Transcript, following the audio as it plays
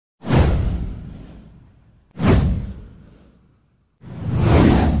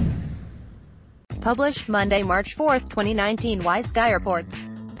Published Monday, March 4, 2019. Sky reports.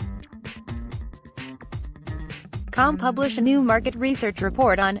 Com publish a new market research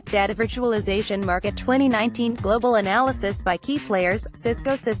report on Data Virtualization Market 2019. Global analysis by key players: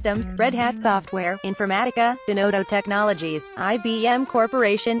 Cisco Systems, Red Hat Software, Informatica, Denodo Technologies, IBM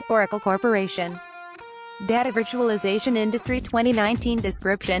Corporation, Oracle Corporation. Data Virtualization Industry 2019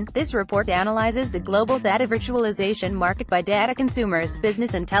 description. This report analyzes the global data virtualization market by data consumers,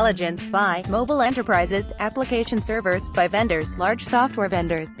 business intelligence by mobile enterprises, application servers by vendors, large software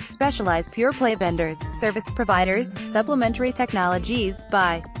vendors, specialized pure-play vendors, service providers, supplementary technologies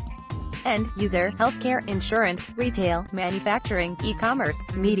by end user, healthcare, insurance, retail, manufacturing, e-commerce,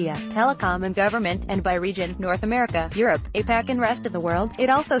 media, telecom and government, and by region: North America, Europe, APAC and rest of the world.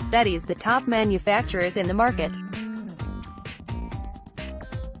 It also studies the top manufacturers in the market.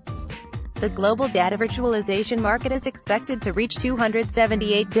 The global data virtualization market is expected to reach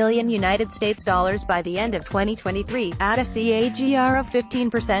 $278 billion US by the end of 2023, at a CAGR of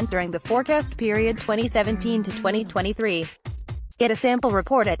 15% during the forecast period 2017 to 2023. Get a sample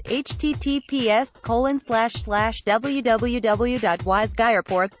report at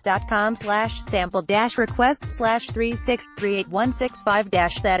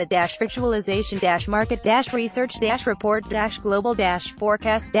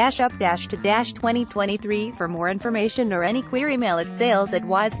For more information or any query, mail at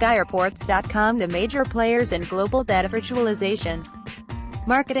sales@wiseguyreports.com. The major players in global data virtualization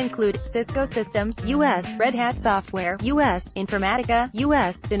market include Cisco Systems, U.S., Red Hat Software, U.S., Informatica,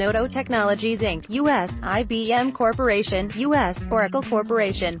 U.S., Denodo Technologies Inc., U.S., IBM Corporation, U.S., Oracle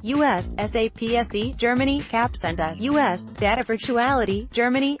Corporation, U.S., SAP SE, Germany, Capcenta, U.S., Data Virtuality,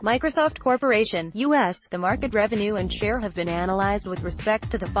 Germany, Microsoft Corporation, U.S. The market revenue and share have been analyzed with respect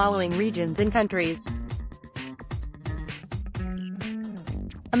to the following regions and countries: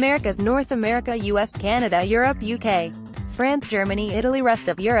 Americas, North America, U.S., Canada, Europe, UK, France, Germany, Italy, rest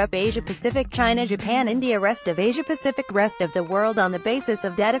of Europe, Asia Pacific, China, Japan, India, rest of Asia Pacific, rest of the world. On the basis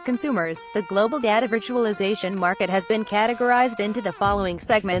of data consumers, the global data virtualization market has been categorized into the following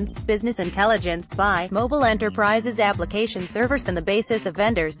segments: business intelligence by mobile enterprises, application servers. On the basis of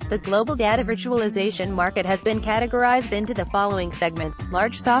vendors, the global data virtualization market has been categorized into the following segments: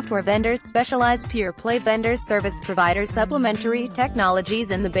 large software vendors, specialized pure-play vendors, service providers, supplementary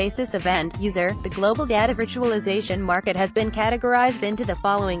technologies. On the basis of end user, the global data virtualization market has been categorized into the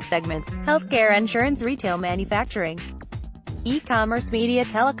following segments: healthcare, insurance, retail, manufacturing, e-commerce, media,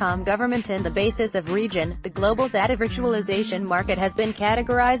 telecom, government. In the basis of region, the global data virtualization market has been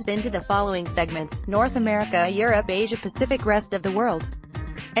categorized into the following segments: North America, Europe, Asia Pacific, rest of the world.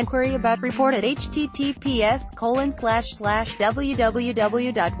 Enquiry about report at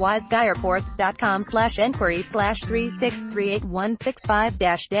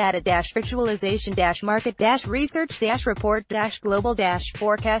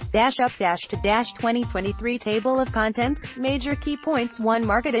Table of contents. Major key points: 1.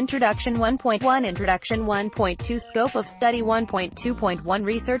 Market introduction. 1.1 Introduction. 1.2 Scope of study. 1.2.1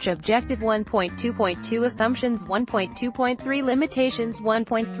 Research objective. 1.2.2 Assumptions. 1.2.3 Limitations.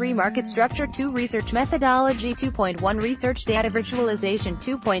 1.3 Market structure. 2 Research methodology. 2.1 Research data virtualization.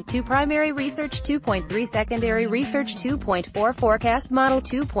 2.2 Primary research. 2.3 Secondary research. 2.4 Forecast model.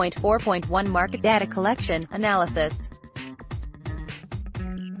 2.4.1 Market data collection, analysis.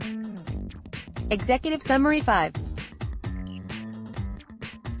 Executive summary. 5.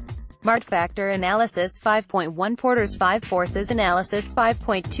 Market factor analysis. 5.1 Porters. 5 forces analysis.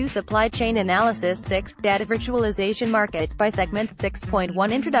 5.2 supply chain analysis. 6 data virtualization market by segment.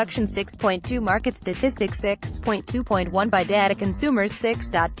 6.1 introduction. 6.2 market statistics. 6.2.1 by data consumers.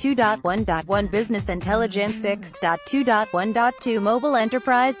 6.2.1.1 business intelligence. 6.2.1.2 mobile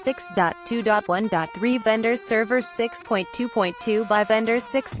enterprise. 6.2.1.3 vendors servers. 6.2.2 by vendors.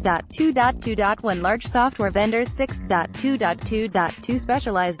 6.2.2.1 large software vendors. 6.2.2.2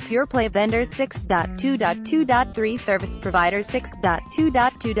 specialized pure play vendors. 6.2.2.3 service providers.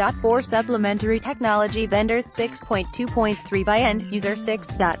 6.2.2.4 supplementary technology vendors. 6.2.3 by end user.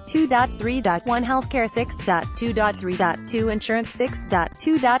 6.2.3.1 healthcare. 6.2.3.2 insurance.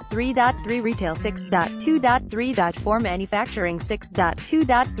 6.2.3.3 retail. 6.2.3.4 manufacturing.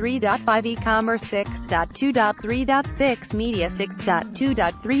 6.2.3.5 e-commerce. 6.2.3.6 media.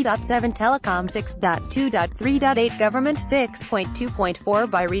 6.2.3.7 telecom. 6.2.3.8 government. 6.2.4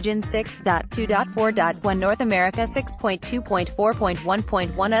 by region. Japan 6.2.4.1, North America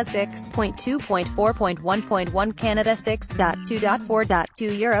 6.2.4.1.1, 6.2.4.1.1, Canada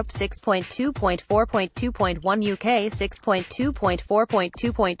 6.2.4.2, Europe 6.2.4.2.1, UK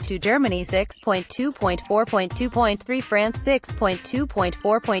 6.2.4.2.2, Germany 6.2.4.2.3, France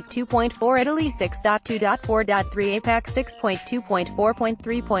 6.2.4.2.4, Italy 6.2.4.3, APAC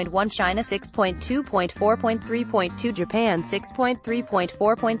 6.2.4.3.1, China 6.2.4.3.2, Japan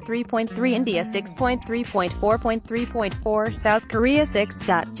 6.3.4.3.3, India 6.3.4.3.4, South Korea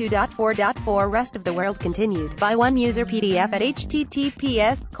 6.2.4.4. Rest of the world continued. Buy one user PDF at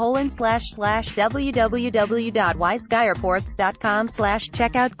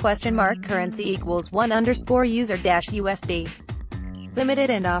https://www.wiseguyreports.com/checkout $? Currency equals 1_user-USD. Limited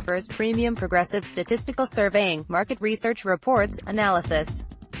and offers premium progressive statistical surveying, market research reports, analysis.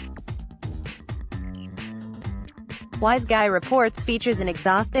 WiseGuy Reports features an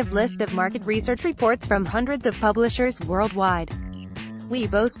exhaustive list of market research reports from hundreds of publishers worldwide. We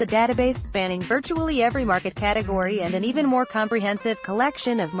boast a database spanning virtually every market category and an even more comprehensive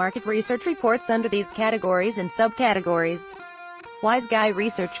collection of market research reports under these categories and subcategories. WiseGuy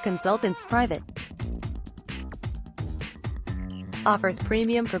Research Consultants Private. Offers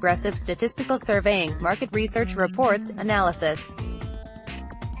premium progressive statistical surveying, market research reports, analysis.